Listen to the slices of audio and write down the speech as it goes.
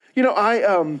You know,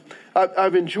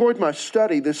 I've enjoyed my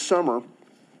study this summer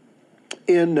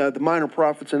in the Minor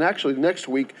Prophets, and actually next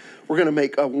week we're going to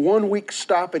make a 1-week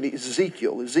stop in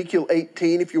Ezekiel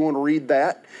 18, if you want to read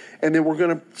that, and then we're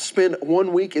going to spend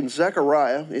 1 week in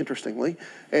Zechariah, interestingly,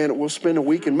 and we'll spend a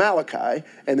week in Malachi,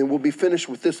 and then we'll be finished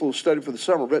with this little study for the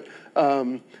summer. But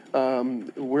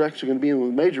we're actually going to be in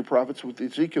with major prophets with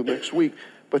Ezekiel next week,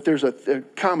 but there's a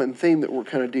common theme that we're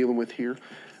kind of dealing with here.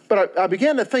 But I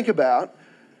began to think about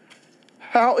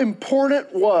how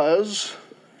important was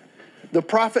the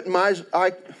prophet Micah.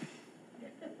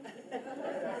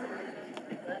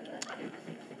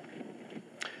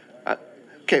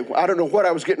 Okay, I don't know what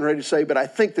I was getting ready to say, but I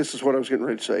think this is what I was getting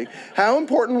ready to say. How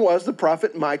important was the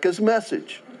prophet Micah's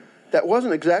message? That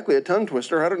wasn't exactly a tongue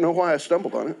twister. I don't know why I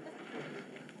stumbled on it.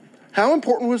 How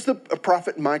important was the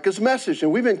prophet Micah's message?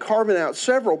 And we've been carving out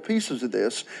several pieces of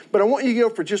this, but I want you to go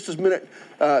for just a minute.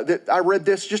 That I read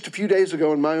this just a few days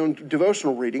ago in my own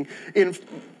devotional reading. In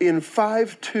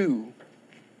 5:2,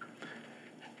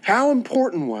 how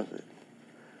important was it?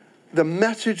 The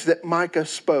message that Micah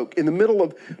spoke in the middle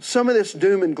of some of this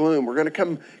doom and gloom. We're going to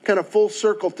come kind of full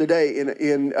circle today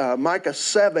in Micah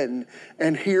 7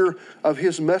 and hear of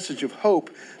his message of hope.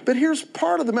 But here's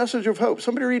part of the message of hope.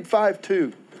 Somebody read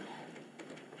 5:2.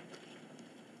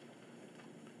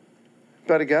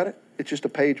 Everybody got it? It's just a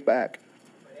page back.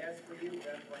 But as for you,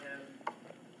 Bethlehem,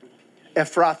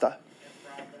 Ephrathah.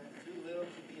 too little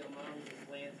to be among the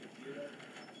clans of Judah.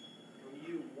 From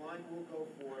you, one will go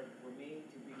forth for me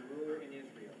to be ruler in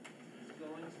Israel. His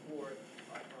goings forth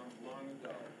are from long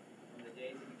ago, from the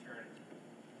days of eternity.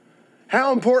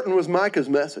 How important was Micah's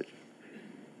message?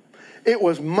 It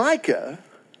was Micah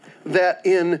that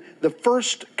in the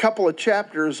first couple of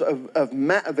chapters of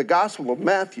the Gospel of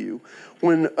Matthew,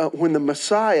 when the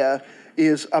Messiah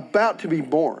is about to be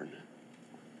born,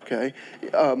 okay?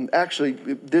 Actually,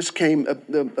 this came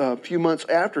a few months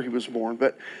after he was born,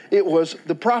 but it was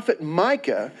the prophet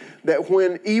Micah that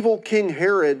when evil King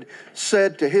Herod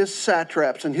said to his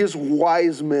satraps and his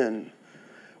wise men,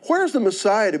 "Where's the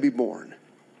Messiah to be born?"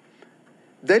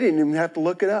 They didn't even have to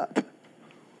look it up.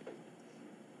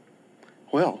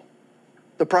 Well,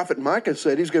 the prophet Micah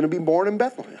said he's going to be born in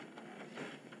Bethlehem.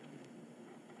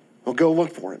 Well, go look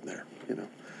for him there, you know.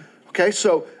 Okay,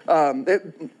 so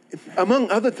among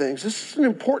other things, this is an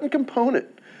important component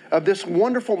of this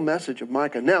wonderful message of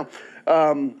Micah. Now,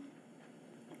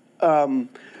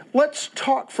 let's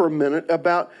talk for a minute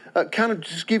about, kind of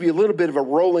just give you a little bit of a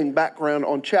rolling background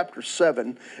on chapter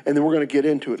 7, and then we're going to get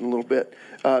into it in a little bit.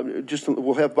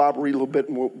 We'll have Bob read a little bit,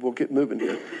 and we'll get moving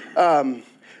here.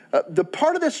 The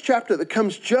part of this chapter that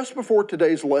comes just before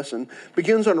today's lesson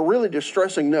begins on a really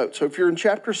distressing note. So if you're in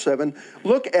chapter 7,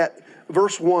 look at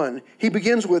verse 1. He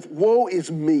begins with, "Woe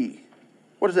is me."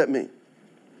 What does that mean?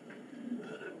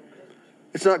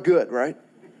 It's not good, right?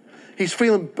 He's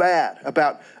feeling bad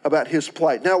about his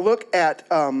plight. Now look at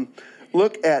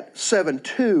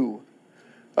 7:2.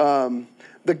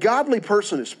 The godly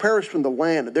person has perished from the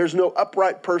land. There's no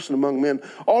upright person among men.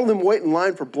 All of them wait in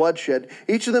line for bloodshed.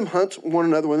 Each of them hunts one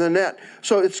another with a net.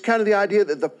 So it's kind of the idea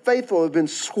that the faithful have been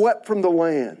swept from the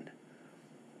land.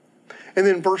 And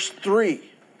then verse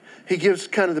 3, he gives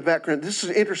kind of the background. This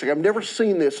is interesting. I've never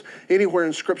seen this anywhere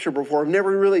in Scripture before. I've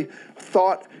never really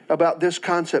thought about this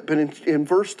concept. But in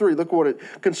verse 3, look what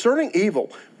concerning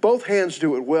evil, both hands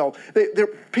do it well.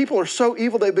 People are so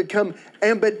evil they become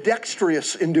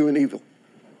ambidextrous in doing evil.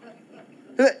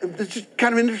 It's just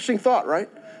kind of an interesting thought, right?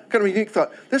 Kind of a unique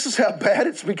thought. This is how bad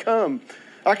it's become.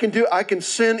 I can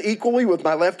sin equally with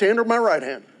my left hand or my right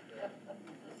hand.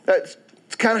 That's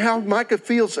kind of how Micah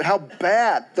feels, how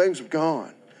bad things have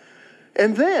gone.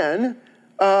 And then,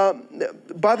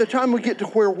 by the time we get to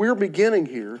where we're beginning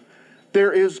here,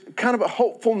 there is kind of a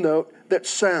hopeful note that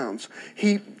sounds.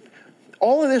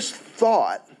 All of this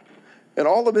thought and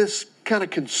all of this kind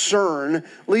of concern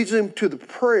leads him to the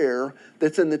prayer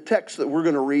that's in the text that we're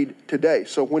going to read today.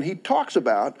 So when he talks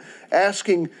about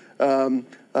asking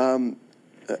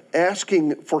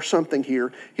for something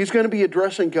here, he's going to be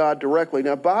addressing God directly.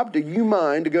 Now, Bob, do you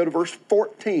mind to go to verse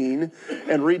 14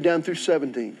 and read down through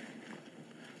 17?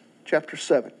 Chapter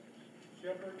 7.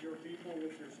 Shepherd your people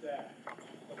with your staff,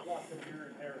 the flock of your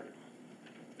inheritance,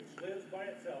 which lives by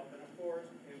itself in a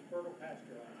forest in fertile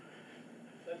pasture land.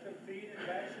 Let them feed in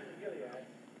Bashan and Gilead,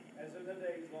 as in the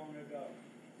days long ago.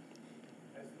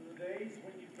 As in the days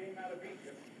when you came out of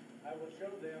Egypt, I will show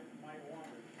them my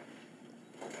wonders.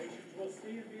 Nations will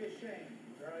see and be ashamed,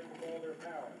 drive with all their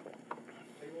power.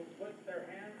 They will put their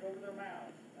hands over their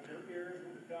mouths, and their ears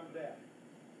will become deaf.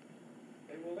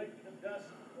 They will lick the dust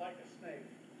like a snake,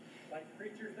 like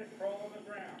creatures that crawl on the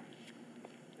ground.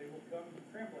 They will come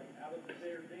trembling out of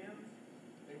their dens.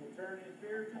 They will turn in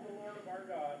fear to the Lord of our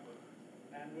God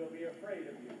and will be afraid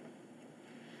of you.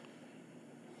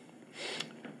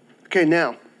 Okay,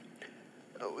 now,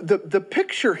 the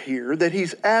picture here that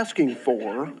he's asking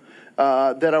for,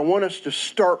 that I want us to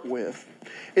start with,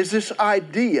 is this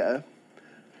idea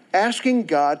asking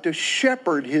God to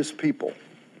shepherd his people.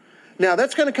 Now,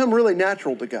 that's going to come really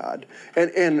natural to God,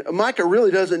 and Micah really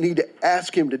doesn't need to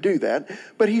ask him to do that,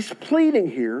 but he's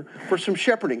pleading here for some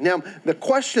shepherding. Now, the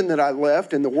question that I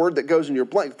left, and the word that goes in your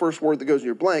blank, first word that goes in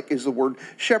your blank, is the word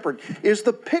shepherd. Is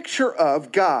the picture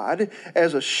of God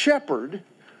as a shepherd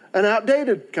an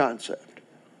outdated concept?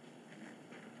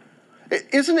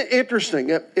 Isn't it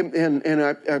interesting, and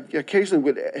I occasionally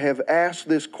would have asked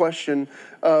this question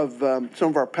of some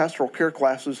of our pastoral care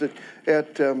classes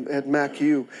at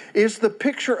MacU, is the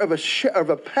picture of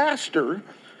a pastor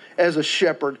as a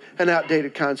shepherd an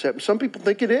outdated concept? Some people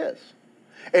think it is.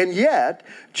 And yet,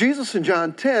 Jesus in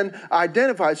John 10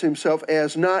 identifies himself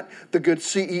as not the good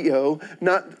CEO,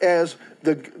 not as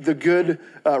the good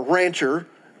rancher,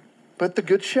 but the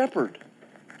good shepherd,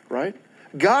 right?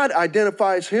 God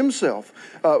identifies himself.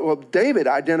 David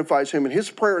identifies him in his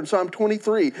prayer in Psalm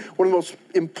 23, one of the most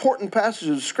important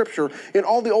passages of Scripture in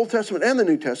all the Old Testament and the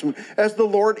New Testament, as the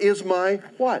Lord is my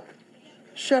what?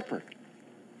 Shepherd.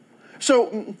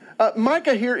 So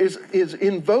Micah here is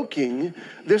invoking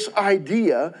this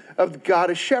idea of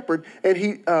God as shepherd, and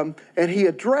he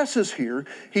addresses here,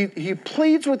 he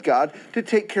pleads with God to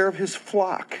take care of his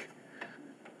flock,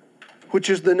 which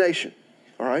is the nation.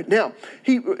 All right. Now,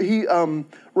 he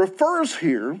refers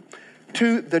here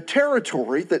to the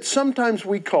territory that sometimes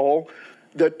we call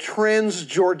the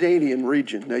Transjordanian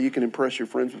region. Now, you can impress your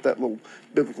friends with that little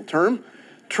biblical term.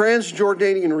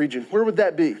 Transjordanian region. Where would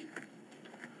that be?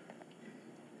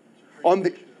 On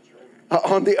the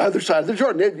other side of the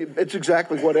Jordan. It's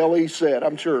exactly what L.E. said,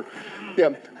 I'm sure.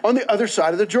 Yeah, on the other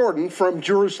side of the Jordan from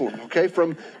Jerusalem, okay?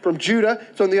 From Judah,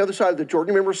 it's on the other side of the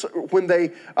Jordan. Remember when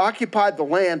they occupied the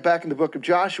land back in the book of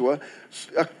Joshua,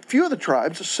 a few of the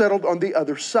tribes settled on the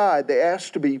other side. They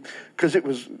asked to be, because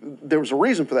there was a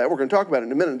reason for that. We're going to talk about it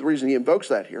in a minute, the reason he invokes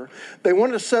that here. They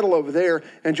wanted to settle over there,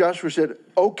 and Joshua said,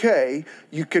 okay,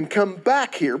 you can come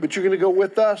back here, but you're going to go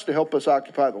with us to help us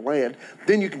occupy the land.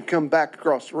 Then you can come back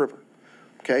across the river.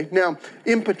 Okay, now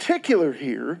in particular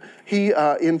here, he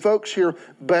invokes here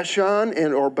Bashan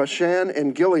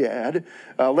and Gilead.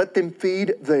 Let them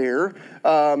feed there.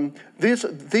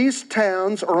 These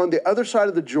towns are on the other side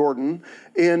of the Jordan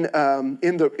in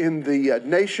the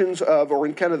nations of, or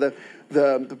in kind of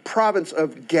the province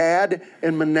of Gad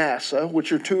and Manasseh,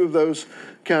 which are two of those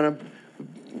kind of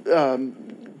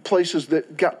places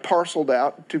that got parceled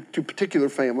out to particular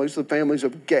families, the families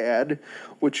of Gad,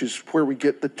 which is where we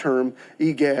get the term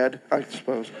Egad, I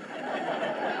suppose.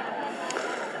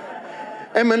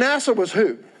 And Manasseh was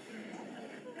who?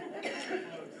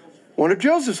 One of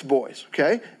Joseph's boys,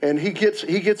 okay? And he gets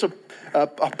a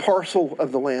parcel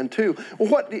of the land too. Well,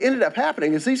 what ended up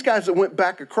happening is these guys that went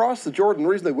back across the Jordan, the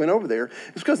reason they went over there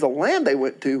is because the land they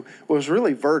went to was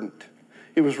really verdant.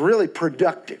 It was really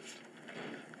productive.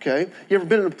 Okay, you ever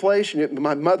been in a place? And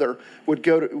my mother would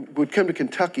come to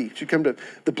Kentucky. She'd come to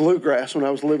the Bluegrass when I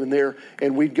was living there,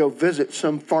 and we'd go visit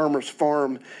some farmer's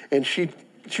farm. And she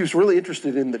was really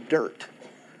interested in the dirt,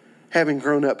 having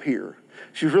grown up here.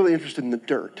 She was really interested in the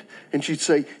dirt, and she'd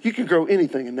say, "You can grow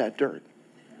anything in that dirt."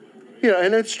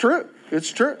 And it's true. It's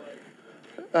true.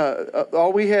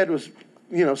 All we had was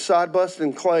sod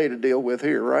and clay to deal with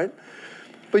here, right?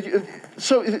 But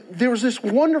so there was this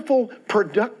wonderful,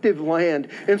 productive land.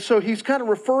 And so he's kind of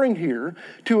referring here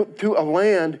to a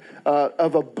land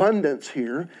of abundance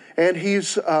here. And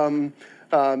he's kind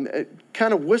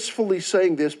of wistfully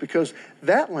saying this because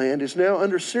that land is now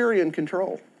under Syrian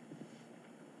control.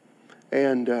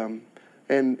 And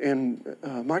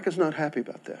Micah's not happy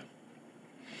about that.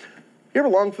 You ever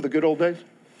long for the good old days?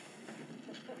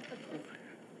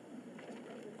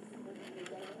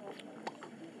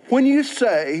 When you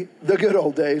say the good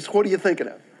old days, what are you thinking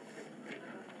of?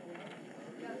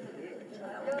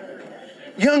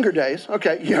 Younger days.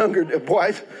 Okay, younger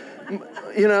boys.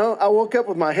 I woke up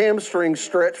with my hamstrings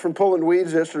stretched from pulling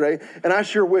weeds yesterday, and I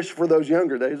sure wish for those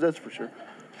younger days, that's for sure.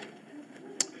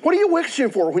 What are you wishing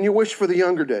for when you wish for the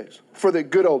younger days, for the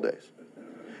good old days?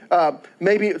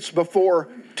 Maybe it's before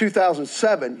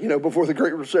 2007, before the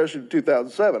Great Recession of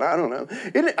 2007. I don't know.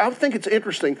 I think it's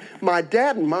interesting. My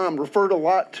dad and mom referred a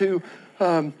lot to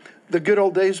the good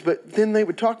old days, but then they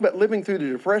would talk about living through the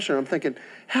Depression. I'm thinking,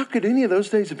 how could any of those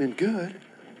days have been good?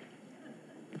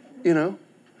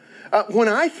 When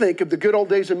I think of the good old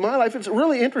days in my life, it's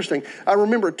really interesting. I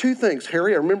remember two things,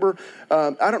 Harry. I remember,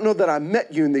 I don't know that I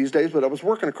met you in these days, but I was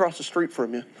working across the street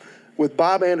from you with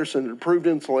Bob Anderson at Approved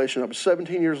Insulation. I was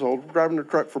 17 years old, driving a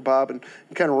truck for Bob and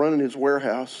kind of running his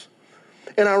warehouse.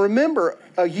 And I remember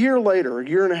a year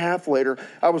and a half later,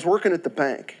 I was working at the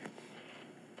bank.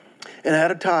 And I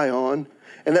had a tie on,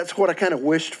 and that's what I kind of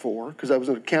wished for, because I was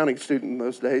an accounting student in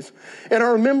those days. And I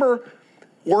remember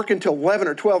working till 11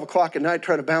 or 12 o'clock at night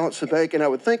trying to balance the bank, and I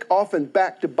would think often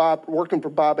back to Bob, working for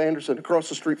Bob Anderson across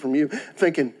the street from you,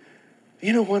 thinking,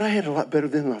 you know what, I had a lot better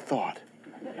than I thought.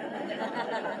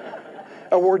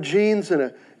 I wore jeans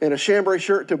and a chambray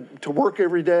shirt to work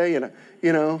every day,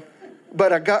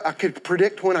 but I could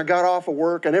predict when I got off of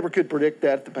work. I never could predict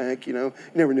that at the bank, You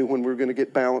never knew when we were going to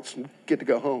get balanced and get to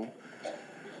go home.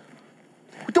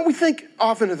 Don't we think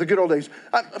often of the good old days?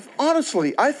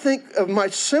 Honestly, I think of my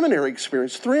seminary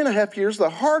experience, 3.5 years,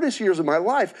 the hardest years of my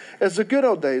life, as the good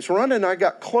old days. Rhonda and I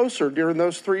got closer during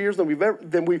those 3 years than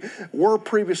we were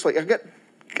previously.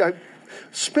 I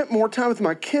spent more time with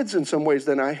my kids in some ways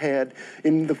than I had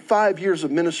in the 5 years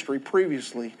of ministry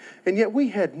previously. And yet we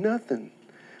had nothing.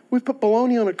 We put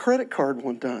bologna on a credit card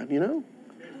one time,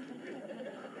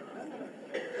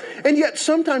 And yet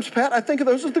sometimes, Pat, I think of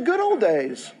those as the good old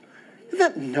days. Isn't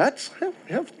that nuts?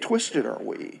 How twisted are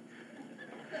we?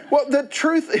 Well, the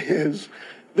truth is,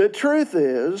 the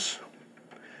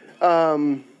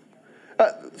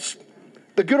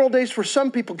good old days for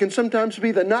some people can sometimes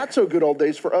be the not so good old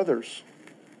days for others.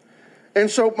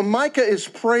 And so Micah is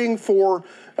praying for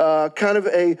kind of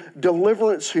a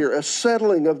deliverance here, a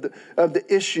settling of the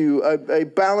issue, a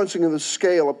balancing of the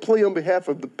scale, a plea on behalf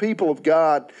of the people of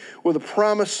God with a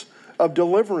promise of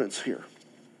deliverance here.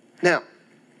 Now,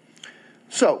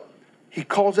 so he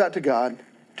calls out to God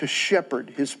to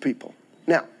shepherd his people.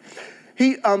 Now,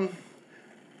 he's going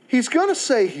to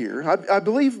say here, I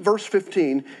believe verse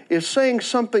 15 is saying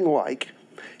something like,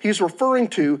 he's referring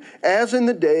to as in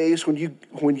the days when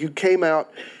you came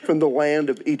out from the land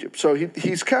of Egypt. So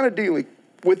he's kind of dealing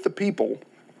with the people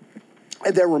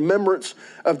and their remembrance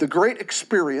of the great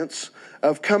experience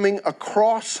of coming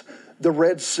across the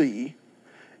Red Sea.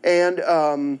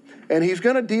 And he's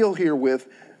going to deal here with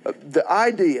the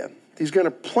idea, he's going to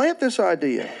plant this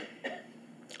idea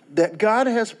that God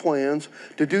has plans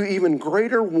to do even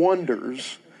greater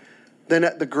wonders than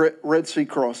at the Red Sea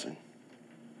crossing.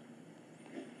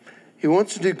 He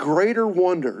wants to do greater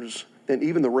wonders than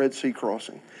even the Red Sea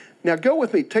crossing. Now go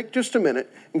with me, take just a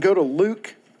minute and go to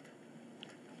Luke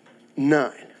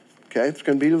 9. Okay, it's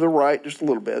going to be to the right just a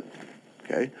little bit.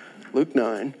 Okay, Luke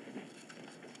 9.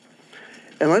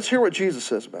 And let's hear what Jesus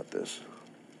says about this.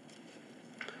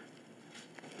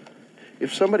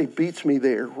 If somebody beats me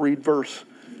there, read verse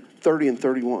 30 and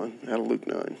 31 out of Luke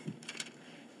 9.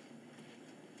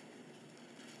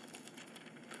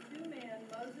 Two men,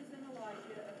 Moses and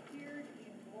Elijah, appeared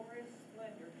in glorious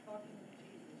splendor talking with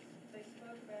Jesus. They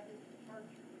spoke about his departure,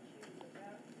 which he was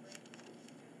about to bring to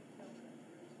Jerusalem.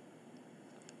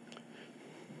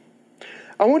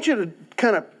 I want you to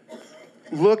kind of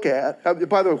look at,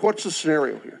 by the way, what's the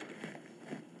scenario here?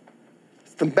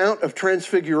 It's the Mount of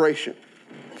Transfiguration,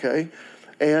 okay?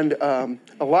 And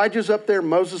Elijah's up there,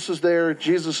 Moses is there,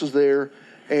 Jesus is there,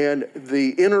 and the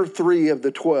inner three of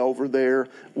the 12 are there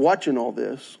watching all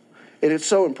this. And it's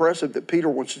so impressive that Peter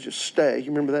wants to just stay. You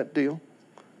remember that deal?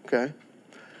 Okay.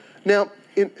 Now,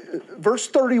 in verse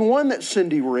 31 that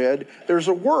Cindy read, there's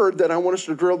a word that I want us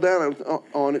to drill down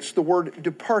on. It's the word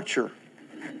departure.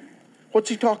 What's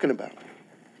he talking about?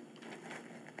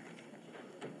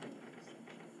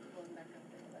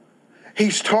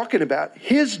 He's talking about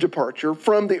his departure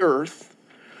from the earth.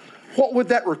 What would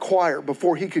that require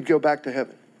before he could go back to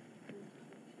heaven?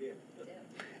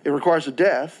 It requires a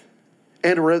death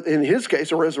and, in his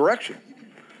case, a resurrection.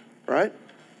 Right?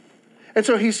 And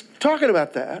so he's talking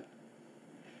about that.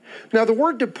 Now, the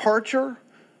word departure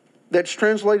that's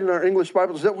translated in our English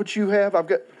Bible, is that what you have? I've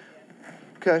got...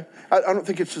 Okay. I don't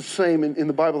think it's the same in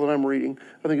the Bible that I'm reading.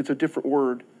 I think it's a different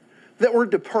word. That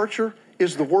word departure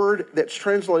is the word that's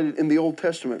translated in the Old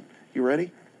Testament. You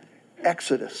ready?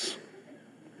 Exodus.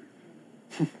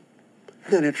 Isn't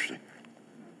that interesting?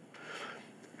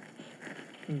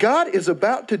 God is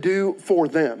about to do for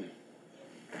them.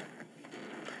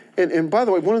 And by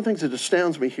the way, one of the things that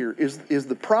astounds me here is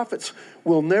the prophets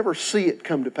will never see it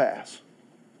come to pass,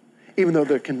 even though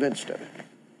they're convinced of it.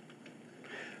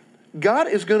 God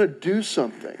is going to do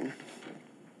something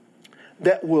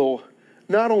that will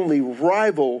not only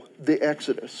rival the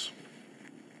Exodus,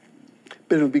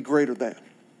 but it'll be greater than.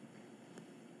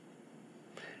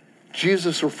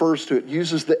 Jesus refers to it,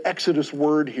 uses the Exodus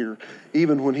word here,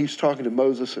 even when he's talking to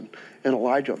Moses and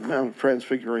Elijah on the Mount of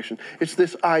Transfiguration. It's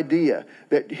this idea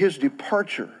that his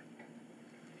departure.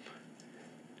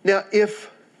 Now,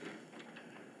 if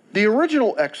the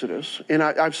original Exodus, and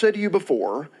I've said to you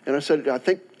before, and I said it I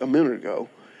think a minute ago,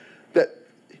 that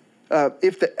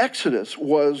if the Exodus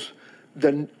was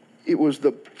the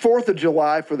 4th of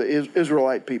July for the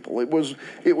Israelite people. It was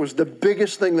the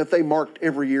biggest thing that they marked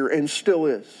every year and still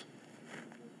is.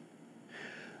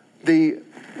 The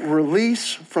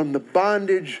release from the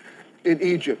bondage in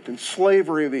Egypt and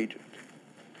slavery of Egypt.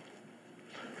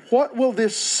 What will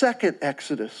this second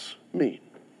Exodus mean?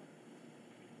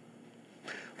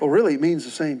 Well, really, it means the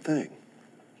same thing.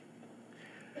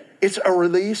 It's a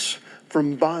release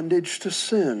from bondage to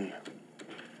sin.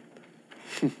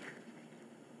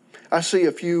 I see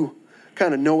a few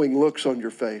kind of knowing looks on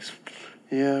your face.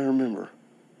 Yeah, I remember.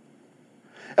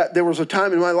 There was a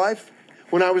time in my life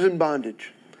when I was in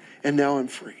bondage, and now I'm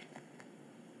free.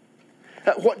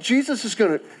 What Jesus is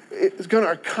going to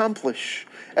accomplish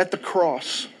at the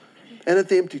cross and at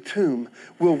the empty tomb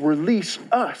will release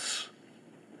us.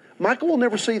 Michael will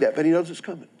never see that, but he knows it's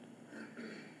coming.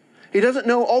 He doesn't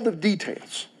know all the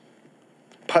details.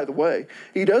 By the way,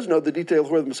 he does know the details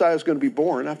where the Messiah is going to be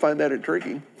born. I find that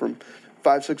intriguing from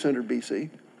 500-600 BC,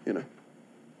 you know.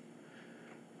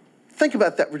 Think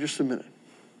about that for just a minute.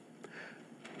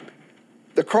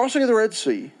 The crossing of the Red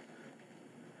Sea,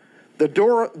 the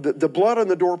blood on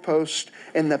the doorpost,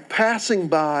 and the passing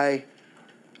by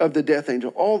of the death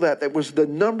angel, all that was the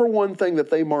number one thing that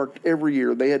they marked every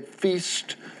year. They had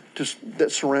feasts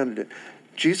that surrounded it.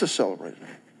 Jesus celebrated it.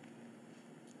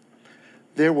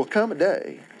 There will come a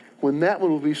day when that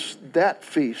one will be, that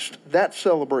feast, that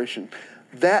celebration,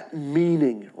 that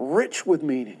meaning, rich with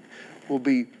meaning, will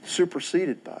be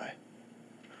superseded by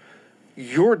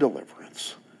your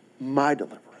deliverance, my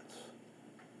deliverance,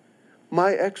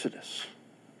 my exodus,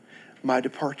 my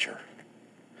departure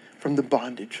from the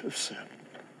bondage of sin.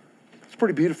 It's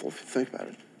pretty beautiful if you think about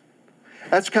it.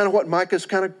 That's kind of what Micah's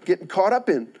kind of getting caught up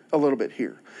in a little bit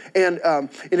here. And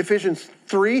in Ephesians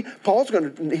 3,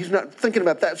 he's not thinking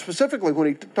about that specifically when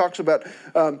he talks about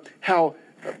how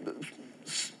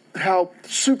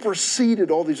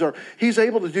superseded all these are. He's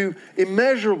able to do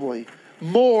immeasurably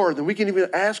more than we can even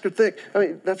ask or think. I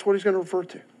mean, that's what he's going to refer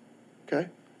to. Okay?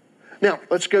 Now,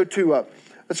 let's go to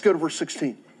verse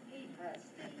 16.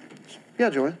 Yeah,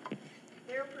 Joanne.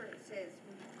 Therefore it says,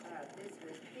 this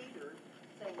was Peter,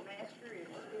 saying, Master, it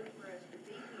is good for us to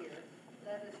be here.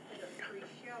 Let us put up 3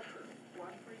 shelters,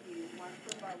 one for you, one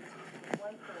for Moses, and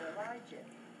one for Elijah.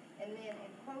 And then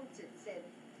in quotes it said,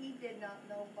 he did not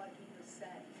know what he was saying.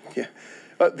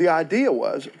 Yeah. The idea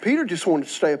was, Peter just wanted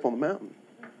to stay up on the mountain.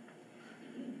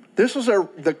 This was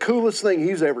the coolest thing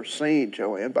he's ever seen,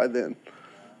 Joanne, by then.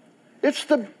 It's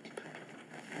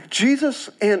Jesus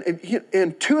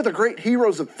and two of the great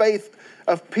heroes of faith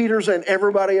of Peter's and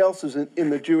everybody else's in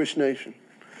the Jewish nation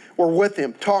were with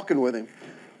him, talking with him.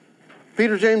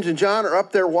 Peter, James, and John are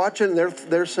up there watching.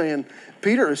 They're saying,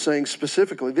 Peter is saying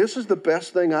specifically, this is the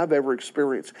best thing I've ever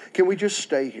experienced. Can we just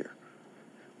stay here?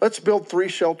 Let's build 3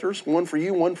 shelters, one for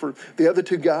you, one for the other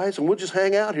 2 guys, and we'll just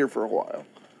hang out here for a while.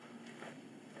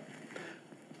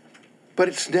 But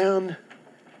it's down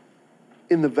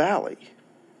in the valley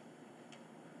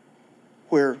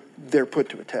where they're put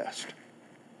to a test.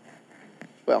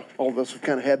 Well, all of us have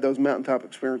kind of had those mountaintop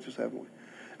experiences, haven't we?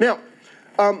 Now,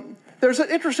 there's an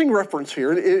interesting reference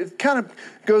here. It kind of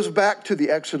goes back to the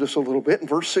Exodus a little bit. In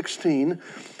verse 16,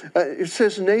 it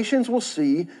says, nations will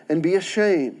see and be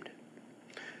ashamed.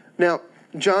 Now,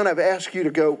 John, I've asked you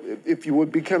to go, if you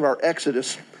would be kind of our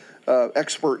Exodus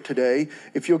expert today.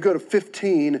 If you'll go to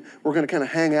 15, we're going to kind of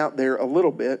hang out there a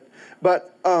little bit.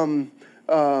 But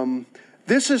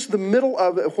this is the middle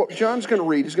of what John's going to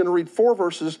read. He's going to read 4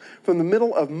 verses from the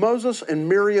middle of Moses and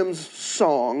Miriam's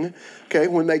song, okay,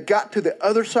 when they got to the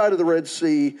other side of the Red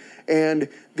Sea and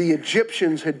the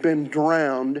Egyptians had been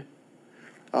drowned.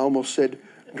 I almost said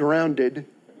drowned. They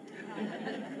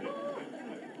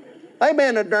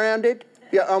been drowned.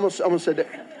 Yeah, I almost said that.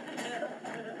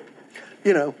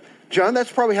 You know, John,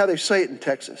 that's probably how they say it in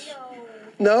Texas.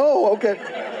 No, okay.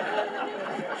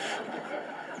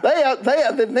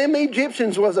 Them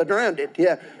Egyptians was a drowned.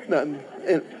 Yeah.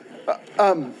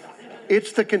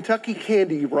 It's the Kentucky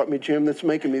candy you brought me, Jim, that's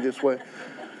making me this way.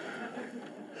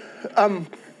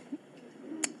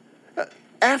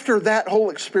 After that whole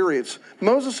experience,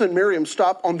 Moses and Miriam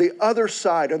stop on the other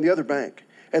side, on the other bank,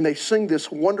 and they sing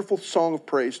this wonderful song of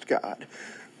praise to God.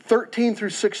 13 through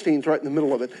 16 is right in the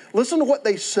middle of it. Listen to what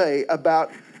they say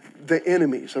about the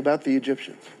enemies, about the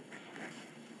Egyptians.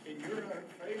 In your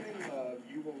unfailing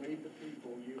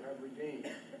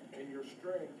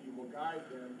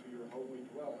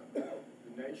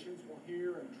nations will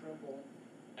hear and tremble.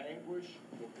 Anguish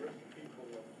will grip the people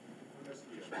of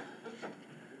Philistia.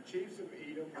 The chiefs of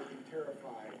Edom will be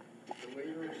terrified. The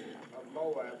leaders of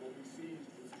Moab will be seized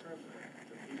with trembling.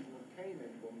 The people of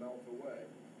Canaan will melt away.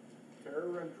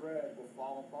 Terror and dread will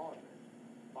fall upon them.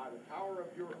 By the power of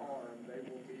your arm, they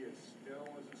will be as still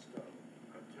as a stone,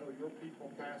 until your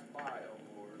people pass by, O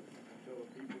Lord, until the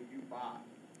people you buy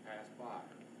pass by.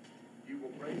 You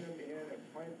will bring them in and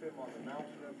plant them on the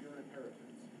mountain of your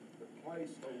inheritance, the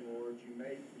place, O Lord, you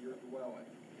made for your dwelling,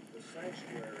 the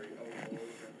sanctuary, O Lord,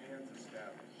 your hands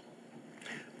established.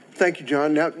 Thank you,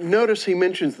 John. Now, notice he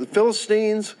mentions the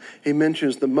Philistines, he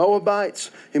mentions the Moabites,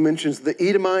 he mentions the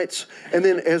Edomites, and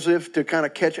then as if to kind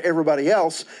of catch everybody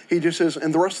else, he just says,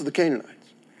 and the rest of the Canaanites.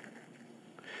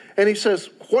 And he says,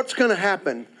 what's going to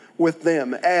happen with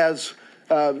them as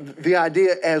the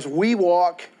idea as we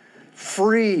walk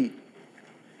free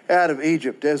out of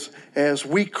Egypt, as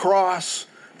we cross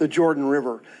the Jordan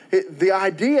River. The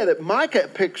idea that Micah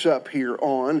picks up here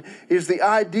on is the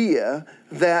idea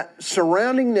that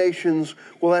surrounding nations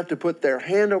will have to put their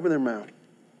hand over their mouth.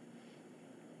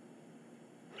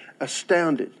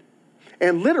 Astounded.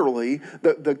 And literally,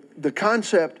 the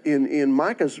concept in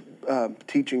Micah's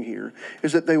teaching here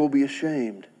is that they will be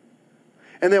ashamed.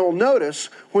 And they will notice,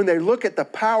 when they look at the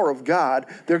power of God,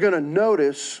 they're going to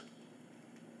notice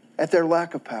at their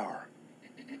lack of power.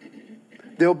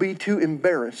 They'll be too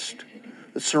embarrassed.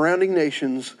 The surrounding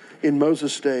nations in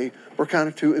Moses' day were kind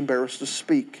of too embarrassed to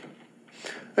speak.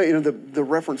 You know, the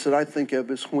reference that I think of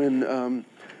is when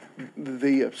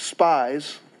the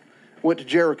spies went to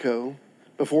Jericho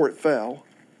before it fell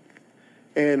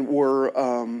and were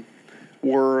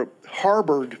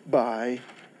harbored by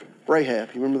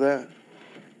Rahab. You remember that?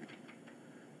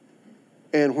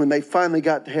 And when they finally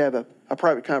got to have a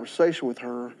private conversation with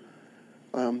her,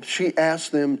 she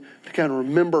asked them to kind of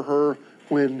remember her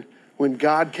when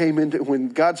God's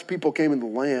people came into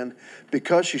the land,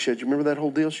 because she said, you remember that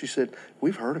whole deal? She said,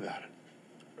 we've heard about it.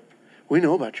 We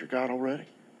know about your God already.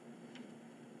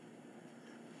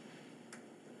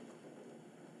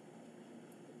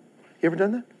 You ever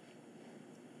done that?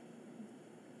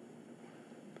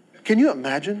 Can you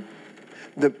imagine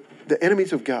the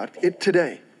enemies of God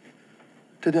today?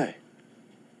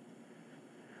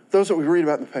 Those that we read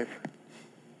about in the paper.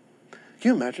 Can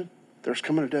you imagine there's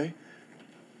coming a day?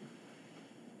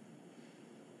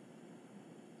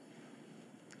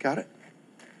 Got it?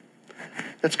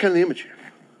 That's kind of the image here.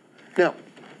 Now,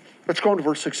 let's go on to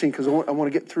verse 16, because I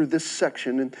want to get through this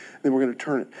section, and then we're going to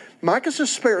turn it. Micah's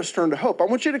despair is turned to hope. I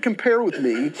want you to compare with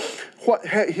me what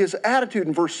his attitude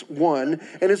in verse 1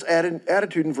 and his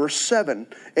attitude in verse 7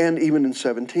 and even in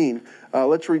 17.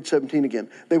 Let's read 17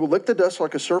 again. They will lick the dust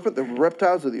like a serpent, the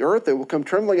reptiles of the earth. They will come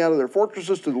trembling out of their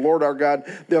fortresses to the Lord our God.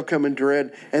 They'll come in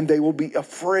dread, and they will be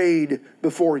afraid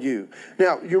before you.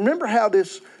 Now, you remember how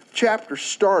this chapter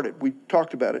started? We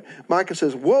talked about it. Micah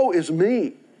says, woe is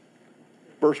me.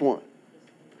 Verse 1.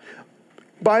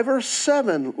 By verse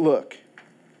 7, look.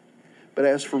 But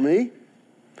as for me,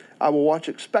 I will watch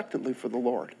expectantly for the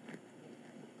Lord.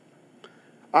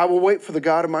 I will wait for the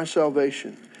God of my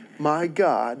salvation. My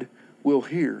God will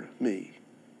hear me.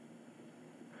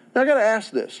 Now I got to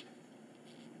ask this.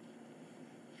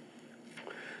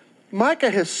 Micah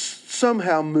has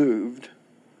somehow moved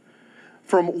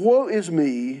from woe is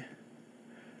me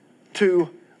to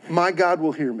my God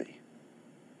will hear me.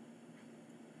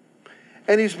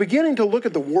 And he's beginning to look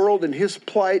at the world and his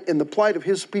plight and the plight of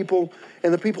his people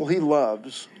and the people he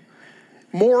loves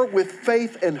more with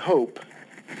faith and hope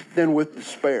than with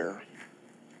despair.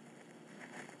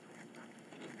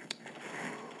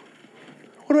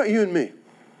 What about you and me?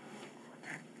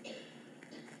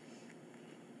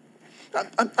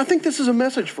 I think this is a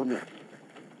message for me.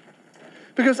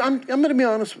 Because I'm going to be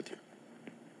honest with you.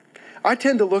 I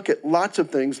tend to look at lots of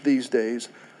things these days,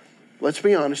 let's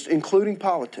be honest, including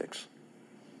politics.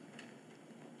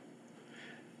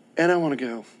 And I want to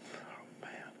go, oh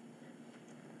man,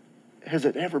 has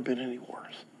it ever been any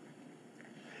worse?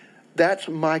 That's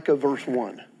Micah verse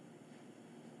 1.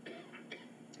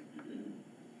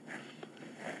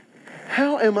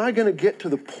 How am I going to get to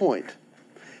the point?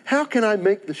 How can I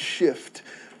make the shift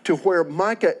to where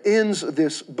Micah ends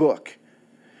this book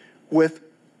with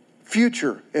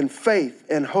future and faith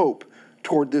and hope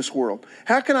toward this world?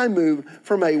 How can I move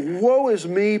from a woe is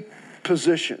me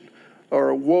position, or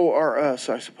a woe are us,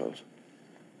 I suppose,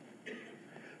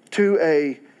 to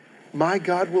a my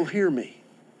God will hear me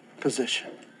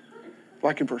position,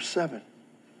 like in verse 7?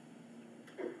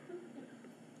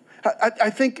 I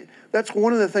think that's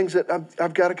one of the things that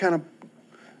I've got to kind of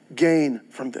gain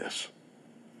from this.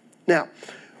 Now,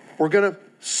 we're going to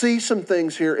see some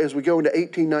things here as we go into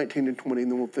 18, 19, and 20,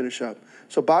 and then we'll finish up.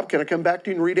 So, Bob, can I come back to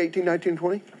you and read 18, 19, and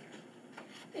 20?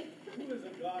 Who is a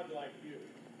God like you,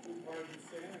 who pardons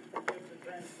sin and forgives the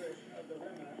transgression of the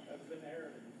remnant of his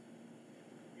inheritance?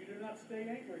 You do not stay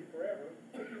angry forever,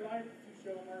 but you delight to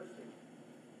show mercy.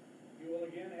 You will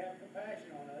again have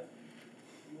compassion on us.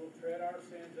 You will tread our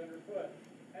sins underfoot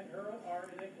and hurl our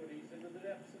iniquities into the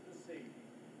depths of the sea.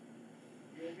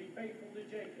 You will be faithful to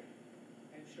Jacob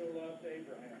and show love to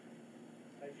Abraham,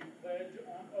 as you pledge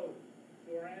on oath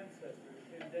to our ancestors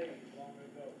 10 days long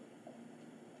ago.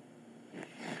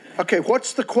 Okay,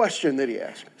 what's the question that he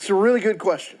asked? It's a really good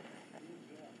question.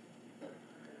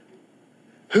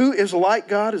 Who is like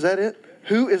God? Is that it?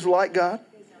 Who is like God?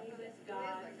 Who is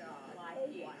God like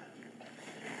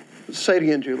you? Say it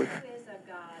again, Julie. Who is a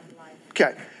God like you?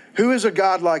 Okay, who is a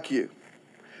God like you?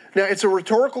 Now, it's a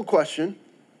rhetorical question.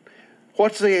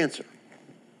 What's the answer?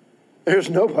 There's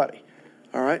nobody.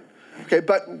 All right? Okay,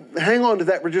 but hang on to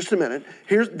that for just a minute.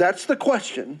 That's the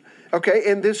question. Okay,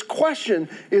 and this question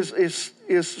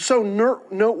is so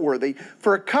noteworthy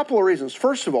for a couple of reasons.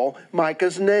 First of all,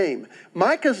 Micah's name.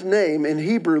 Micah's name in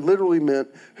Hebrew literally meant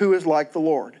who is like the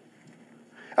Lord.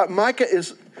 Micah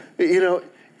is,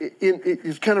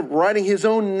 is kind of writing his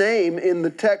own name in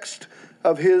the text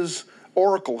of his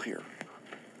oracle here.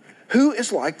 Who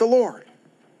is like the Lord?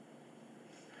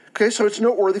 Okay, so it's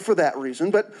noteworthy for that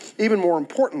reason, but even more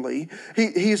importantly,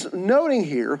 he's noting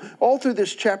here, all through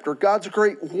this chapter, God's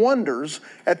great wonders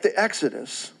at the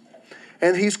Exodus,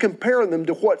 and he's comparing them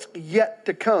to what's yet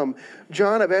to come.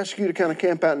 John, I've asked you to kind of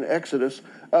camp out in Exodus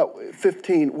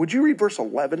 15. Would you read verse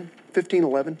 11,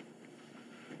 15:11?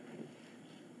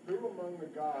 Who among the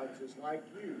gods is like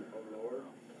you, O Lord?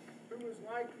 Who is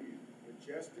like you,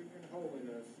 majestic in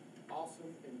holiness,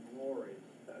 awesome in glory,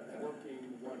 working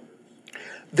wonders?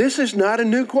 This is not a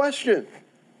new question.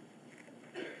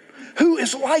 Who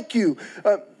is like you?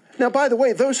 Now, by the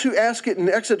way, those who ask it in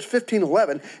Exodus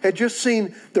 15:11 had just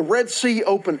seen the Red Sea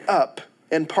open up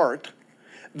and part.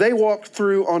 They walked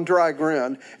through on dry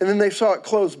ground, and then they saw it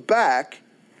close back,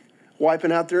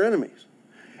 wiping out their enemies.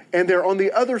 And they're on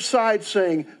the other side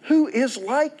saying, who is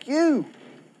like you?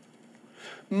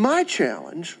 My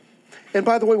challenge, and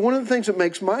by the way, one of the things that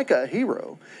makes Micah a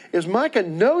hero is Micah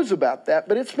knows about that,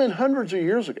 but it's been hundreds of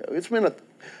years ago. It's been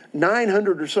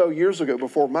 900 or so years ago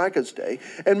before Micah's day.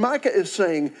 And Micah is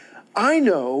saying, I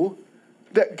know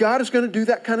that God is going to do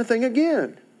that kind of thing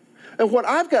again. And what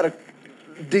I've got to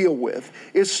deal with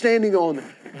is standing on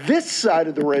this side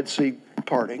of the Red Sea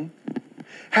parting.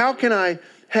 How can I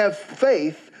have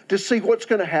faith to see what's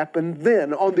going to happen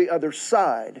then on the other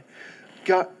side?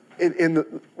 God,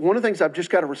 one of the things I've just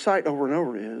got to recite over and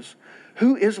over is,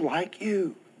 who is like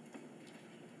you?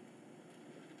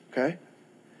 Okay?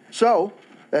 So,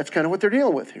 that's kind of what they're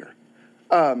dealing with here.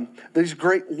 These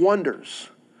great wonders.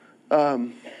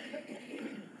 The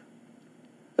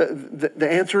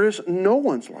answer is, no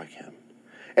one's like him.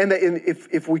 And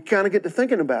if we kind of get to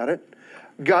thinking about it,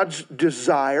 God's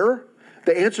desire,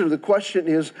 the answer to the question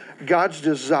is, God's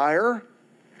desire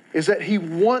is that he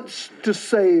wants to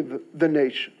save the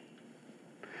nation.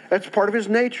 That's part of his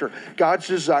nature. God's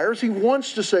desire is he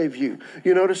wants to save you.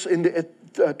 You notice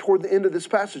toward the end of this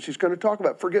passage, he's going to talk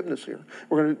about forgiveness here.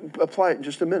 We're going to apply it in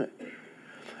just a minute.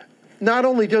 Not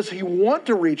only does he want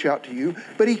to reach out to you,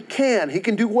 but he can. He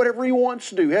can do whatever he wants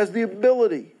to do. He has the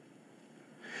ability.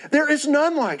 There is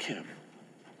none like him.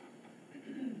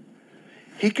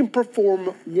 He can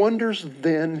perform wonders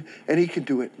then, and he can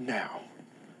do it now.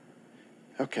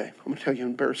 Okay, I'm going to tell you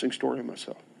an embarrassing story of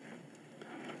myself.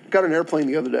 Got an airplane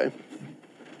the other day,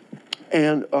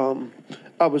 and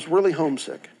I was really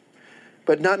homesick,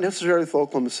 but not necessarily for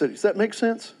Oklahoma City. Does that make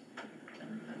sense?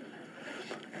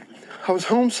 I was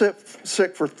homesick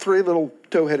for 3 little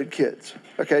tow-headed kids.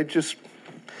 Okay,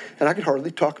 and I could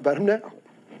hardly talk about them now.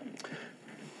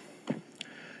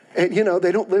 And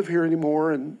they don't live here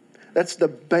anymore, and that's the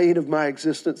bane of my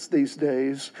existence these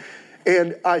days.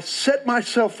 And I set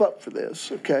myself up for this.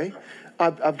 Okay,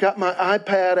 I've got my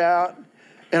iPad out.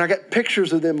 And I got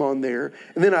pictures of them on there.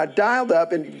 And then I dialed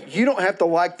up, and you don't have to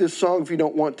like this song if you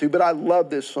don't want to, but I love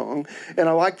this song. And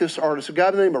I like this artist, a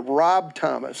guy by the name of Rob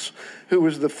Thomas, who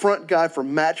was the front guy for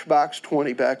Matchbox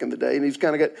 20 back in the day. And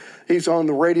he's on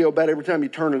the radio about every time you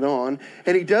turn it on.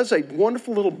 And he does a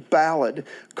wonderful little ballad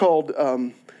called,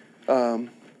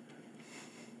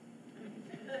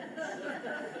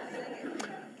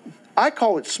 I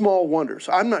call it Small Wonders.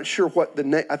 I'm not sure what the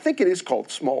name, I think it is called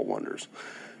Small Wonders.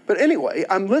 But anyway,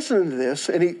 I'm listening to this,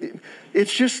 and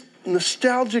it's just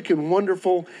nostalgic and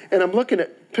wonderful. And I'm looking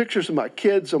at pictures of my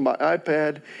kids on my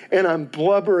iPad, and I'm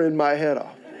blubbering my head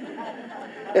off.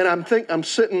 And I'm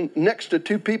sitting next to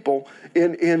two people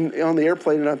on the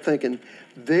airplane, and I'm thinking,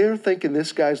 they're thinking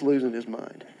this guy's losing his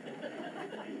mind.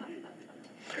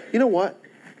 You know what?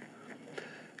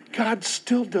 God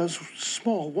still does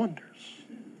small wonders.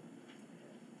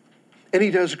 And he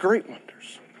does great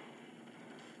wonders.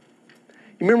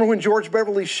 You remember when George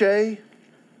Beverly Shea,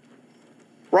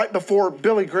 right before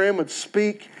Billy Graham would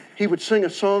speak, he would sing a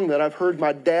song that I've heard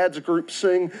my dad's group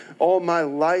sing all my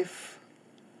life.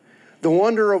 The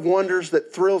wonder of wonders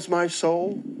that thrills my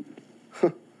soul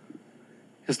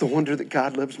is the wonder that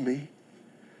God loves me.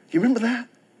 You remember that?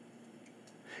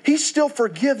 He's still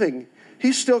forgiving.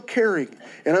 He's still caring.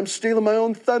 And I'm stealing my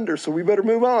own thunder, so we better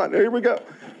move on. Here we go.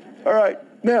 All right.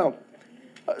 Now,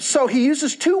 so he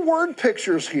uses two word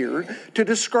pictures here to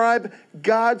describe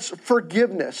God's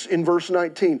forgiveness in verse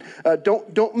 19.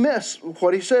 Don't miss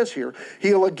what he says here.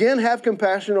 He'll again have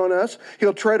compassion on us.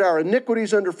 He'll tread our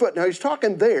iniquities underfoot. Now he's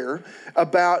talking there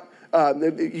about,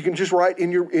 you can just write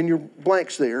in your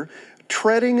blanks there,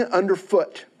 treading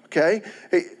underfoot. Okay?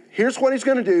 Here's what he's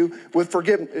going to do with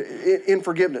in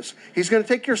forgiveness. He's going to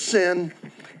take your sin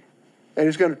and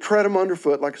he's going to tread them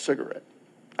underfoot like a cigarette.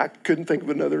 I couldn't think of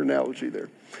another analogy there.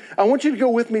 I want you to go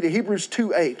with me to Hebrews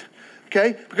 2:8,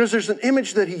 okay? Because there's an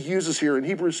image that he uses here in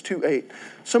Hebrews 2:8.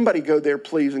 Somebody go there,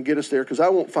 please, and get us there, because I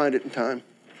won't find it in time.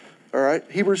 All right?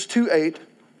 Hebrews 2:8.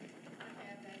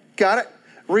 Got it?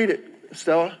 Read it,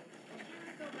 Stella.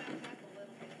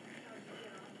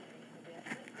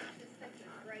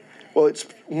 Well, it's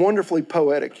wonderfully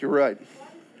poetic. You're right. What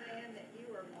is man that you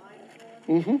are mindful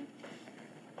of? Mm-hmm. The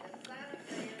son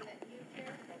of man that you care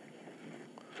for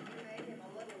him. You made him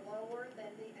a little lower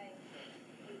than the angels.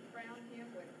 You crowned him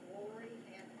with glory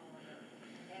and honor,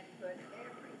 and put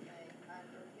everything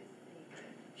under his feet.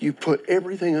 You put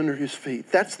everything under his feet.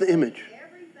 That's the image.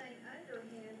 Everything under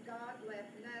him, God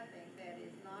left nothing that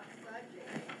is not subject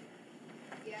to him.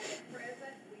 Yet at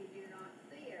present we do not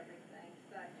see everything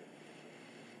subject to him,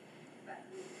 but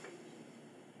we see Jesus.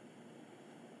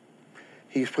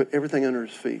 He's put everything under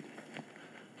his feet.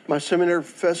 My seminary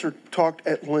professor talked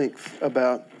at length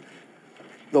about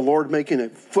the Lord making a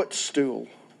footstool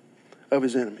of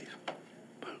his enemies.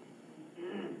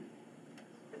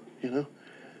 You know?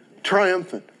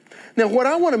 Triumphant. Now, what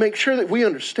I want to make sure that we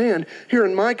understand here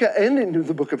in Micah and into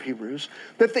the book of Hebrews,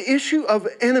 that the issue of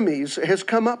enemies has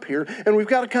come up here, and we've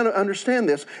got to kind of understand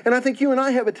this. And I think you and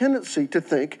I have a tendency to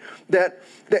think that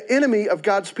the enemy of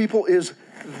God's people is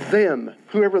them,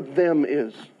 whoever them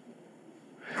is.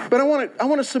 But I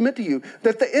want to submit to you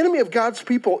that the enemy of God's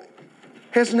people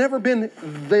has never been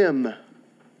them.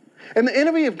 And the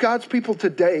enemy of God's people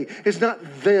today is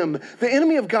not them. The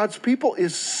enemy of God's people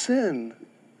is sin.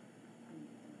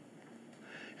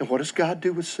 And what does God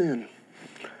do with sin?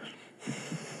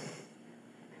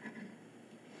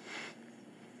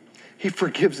 He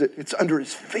forgives it. It's under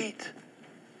his feet.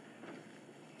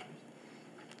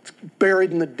 It's buried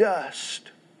in the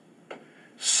dust.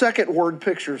 Second word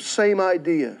picture, same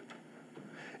idea,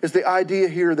 is the idea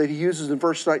here that he uses in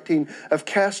verse 19 of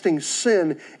casting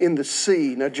sin in the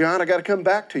sea. Now, John, I got to come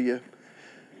back to you,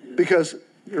 because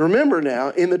remember now,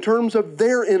 in the terms of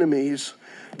their enemies,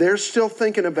 they're still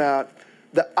thinking about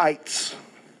the ites,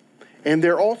 and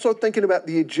they're also thinking about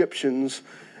the Egyptians.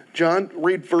 John,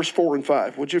 read verse 4 and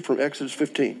 5, would you, from Exodus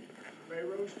 15.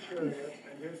 Pharaoh's chariot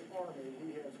and his army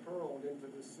he has hurled into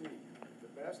the sea.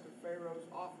 The best of Pharaoh's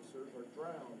officers are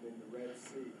drowned in the Red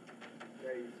Sea.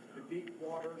 The deep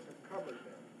waters have covered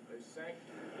them. They sank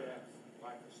to the depths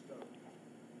like a stone.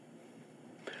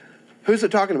 Who's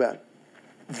it talking about?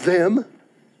 Them,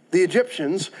 the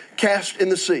Egyptians, cast in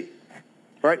the sea.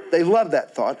 Right? They love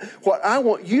that thought. What I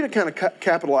want you to kind of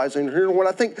capitalize on here, and what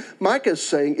I think Micah is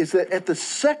saying, is that at the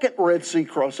second Red Sea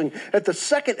crossing, at the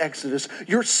second Exodus,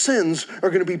 your sins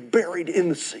are going to be buried in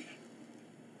the sea.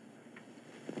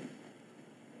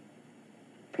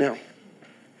 Now,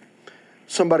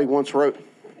 somebody once wrote,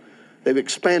 they've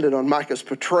expanded on Micah's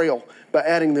portrayal by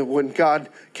adding that when God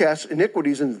casts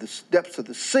iniquities into the depths of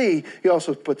the sea, he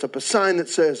also puts up a sign that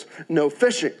says, no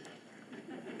fishing.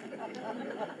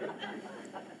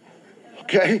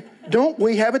 Okay? Don't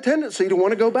we have a tendency to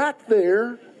want to go back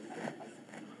there?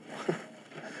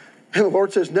 And the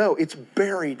Lord says, no, it's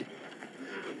buried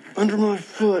under my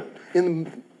foot in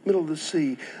the middle of the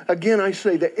sea. Again, I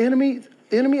say the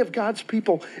enemy of God's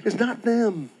people is not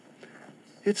them.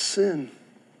 It's sin.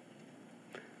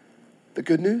 The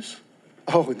good news?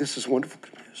 Oh, and this is wonderful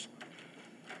good news.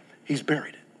 He's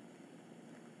buried it.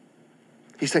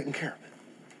 He's taken care of it.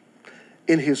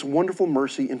 In his wonderful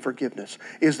mercy and forgiveness,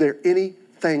 is there any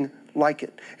anything like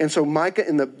it. And so Micah,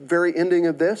 in the very ending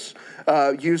of this,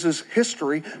 uses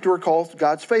history to recall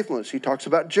God's faithfulness. He talks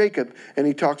about Jacob, and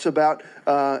he talks about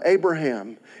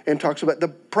Abraham, and talks about the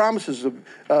promises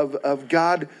of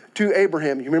God to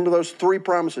Abraham. You remember those three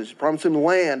promises? He promised him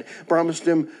land, promised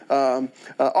him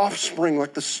offspring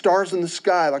like the stars in the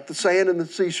sky, like the sand in the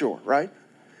seashore, right?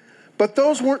 But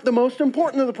those weren't the most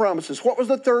important of the promises. What was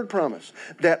the third promise?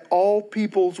 That all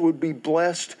peoples would be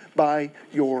blessed by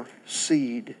your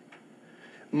seed.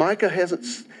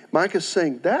 Micah's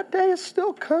saying that day is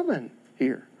still coming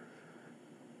here.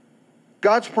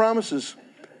 God's promises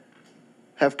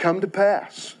have come to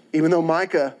pass, even though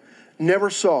Micah never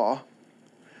saw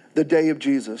the day of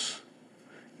Jesus.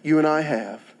 You and I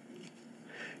have.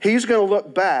 He's going to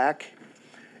look back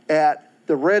at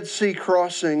the Red Sea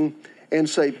crossing and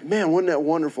say, man, wasn't that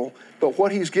wonderful? But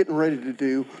what he's getting ready to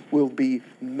do will be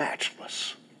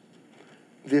matchless.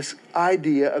 This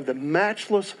idea of the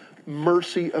matchless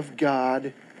mercy of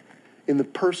God in the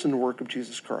person and work of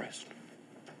Jesus Christ.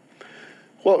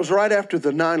 Well, it was right after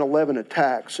the 9/11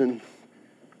 attacks, and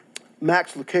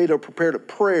Max Lucado prepared a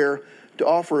prayer to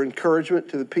offer encouragement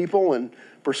to the people and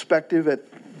perspective at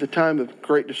the time of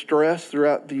great distress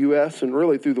throughout the U.S. and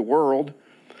really through the world.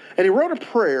 And he wrote a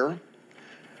prayer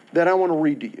that I want to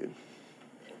read to you.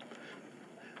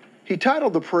 He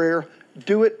titled the prayer,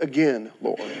 "Do It Again,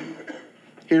 Lord."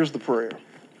 Here's the prayer.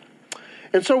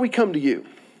 And so we come to you.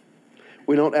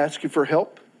 We don't ask you for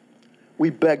help. We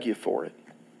beg you for it.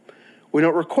 We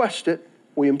don't request it.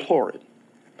 We implore it.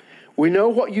 We know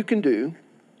what you can do.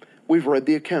 We've read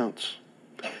the accounts.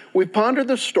 We've pondered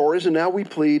the stories, and now we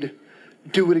plead,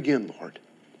 do it again, Lord.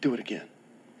 Do it again.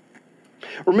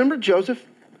 Remember Joseph?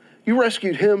 You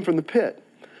rescued him from the pit.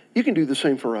 You can do the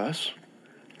same for us.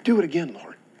 Do it again,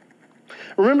 Lord.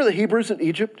 Remember the Hebrews in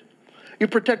Egypt? You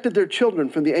protected their children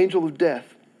from the angel of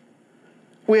death.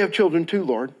 We have children too,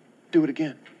 Lord. Do it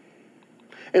again.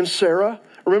 And Sarah,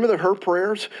 remember her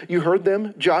prayers? You heard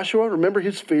them. Joshua, remember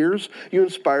his fears? You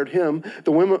inspired him.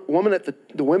 The women at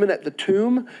the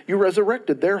tomb, you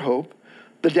resurrected their hope.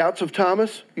 The doubts of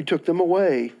Thomas, you took them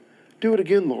away. Do it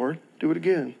again, Lord. Do it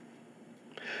again.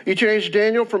 You changed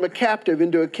Daniel from a captive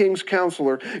into a king's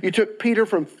counselor. You took Peter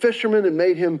from fisherman and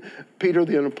made him Peter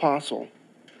the apostle.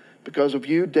 Because of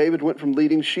you, David went from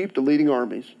leading sheep to leading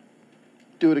armies.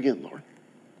 Do it again, Lord.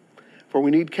 For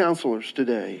we need counselors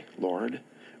today, Lord.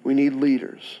 We need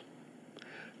leaders.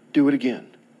 Do it again,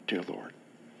 dear Lord.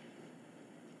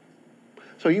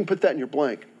 So you can put that in your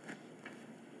blank.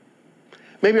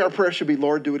 Maybe our prayer should be,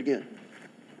 Lord, do it again.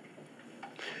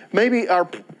 Maybe our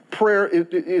prayer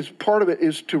is part of it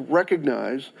is to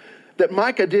recognize that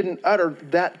Micah didn't utter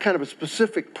that kind of a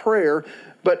specific prayer,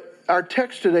 but our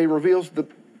text today reveals the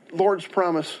Lord's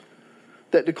promise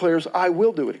that declares, I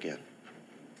will do it again.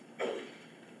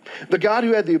 The God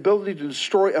who had the ability to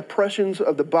destroy oppressions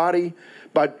of the body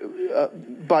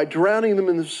by drowning them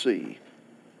in the sea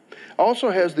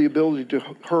also has the ability to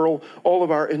hurl all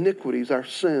of our iniquities, our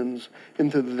sins,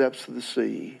 into the depths of the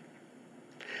sea.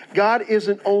 God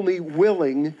isn't only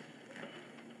willing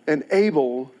and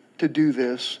able to do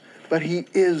this, but he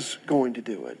is going to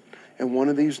do it. And one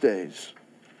of these days,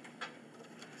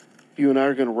 you and I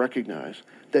are going to recognize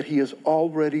that he has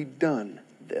already done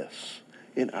this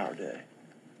in our day.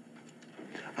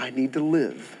 I need to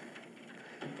live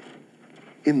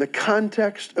in the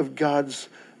context of God's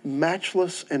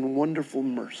matchless and wonderful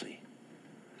mercy.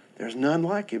 There's none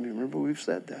like him. Remember, we've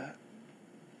said that.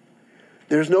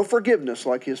 There's no forgiveness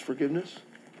like his forgiveness.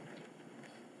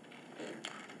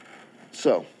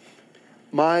 So,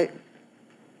 my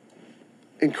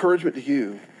encouragement to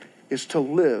you is to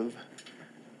live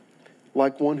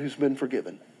like one who's been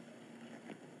forgiven.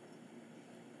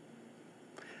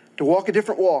 To walk a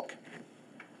different walk.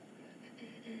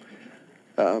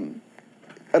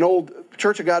 An old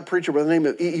Church of God preacher by the name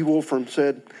of E.E. Wolfram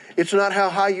said, it's not how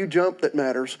high you jump that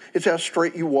matters, it's how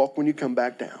straight you walk when you come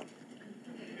back down.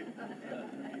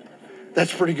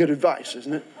 That's pretty good advice,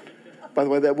 isn't it? By the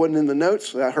way, that wasn't in the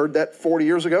notes. I heard that 40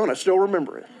 years ago, and I still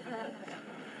remember it.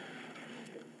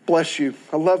 Bless you.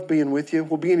 I love being with you.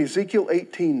 We'll be in Ezekiel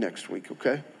 18 next week,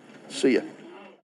 okay? See ya.